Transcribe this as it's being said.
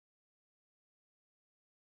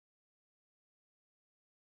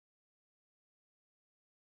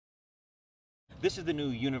This is the new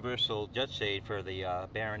universal jet shade for the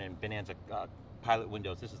Baron and Bonanza pilot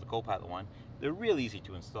windows. This is the co-pilot one. They're real easy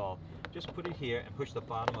to install. Just put it here and push the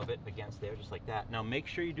bottom of it against there, just like that. Now make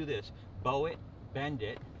sure you do this. Bow it, bend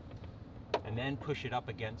it, and then push it up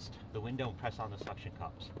against the window and press on the suction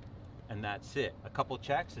cups. And that's it. A couple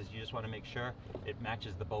checks is you just want to make sure it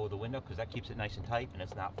matches the bow of the window, because that keeps it nice and tight and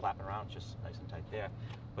it's not flapping around, it's just nice and tight there.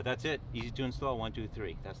 But that's it. Easy to install, 1, 2,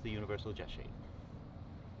 3. That's the universal jet shade.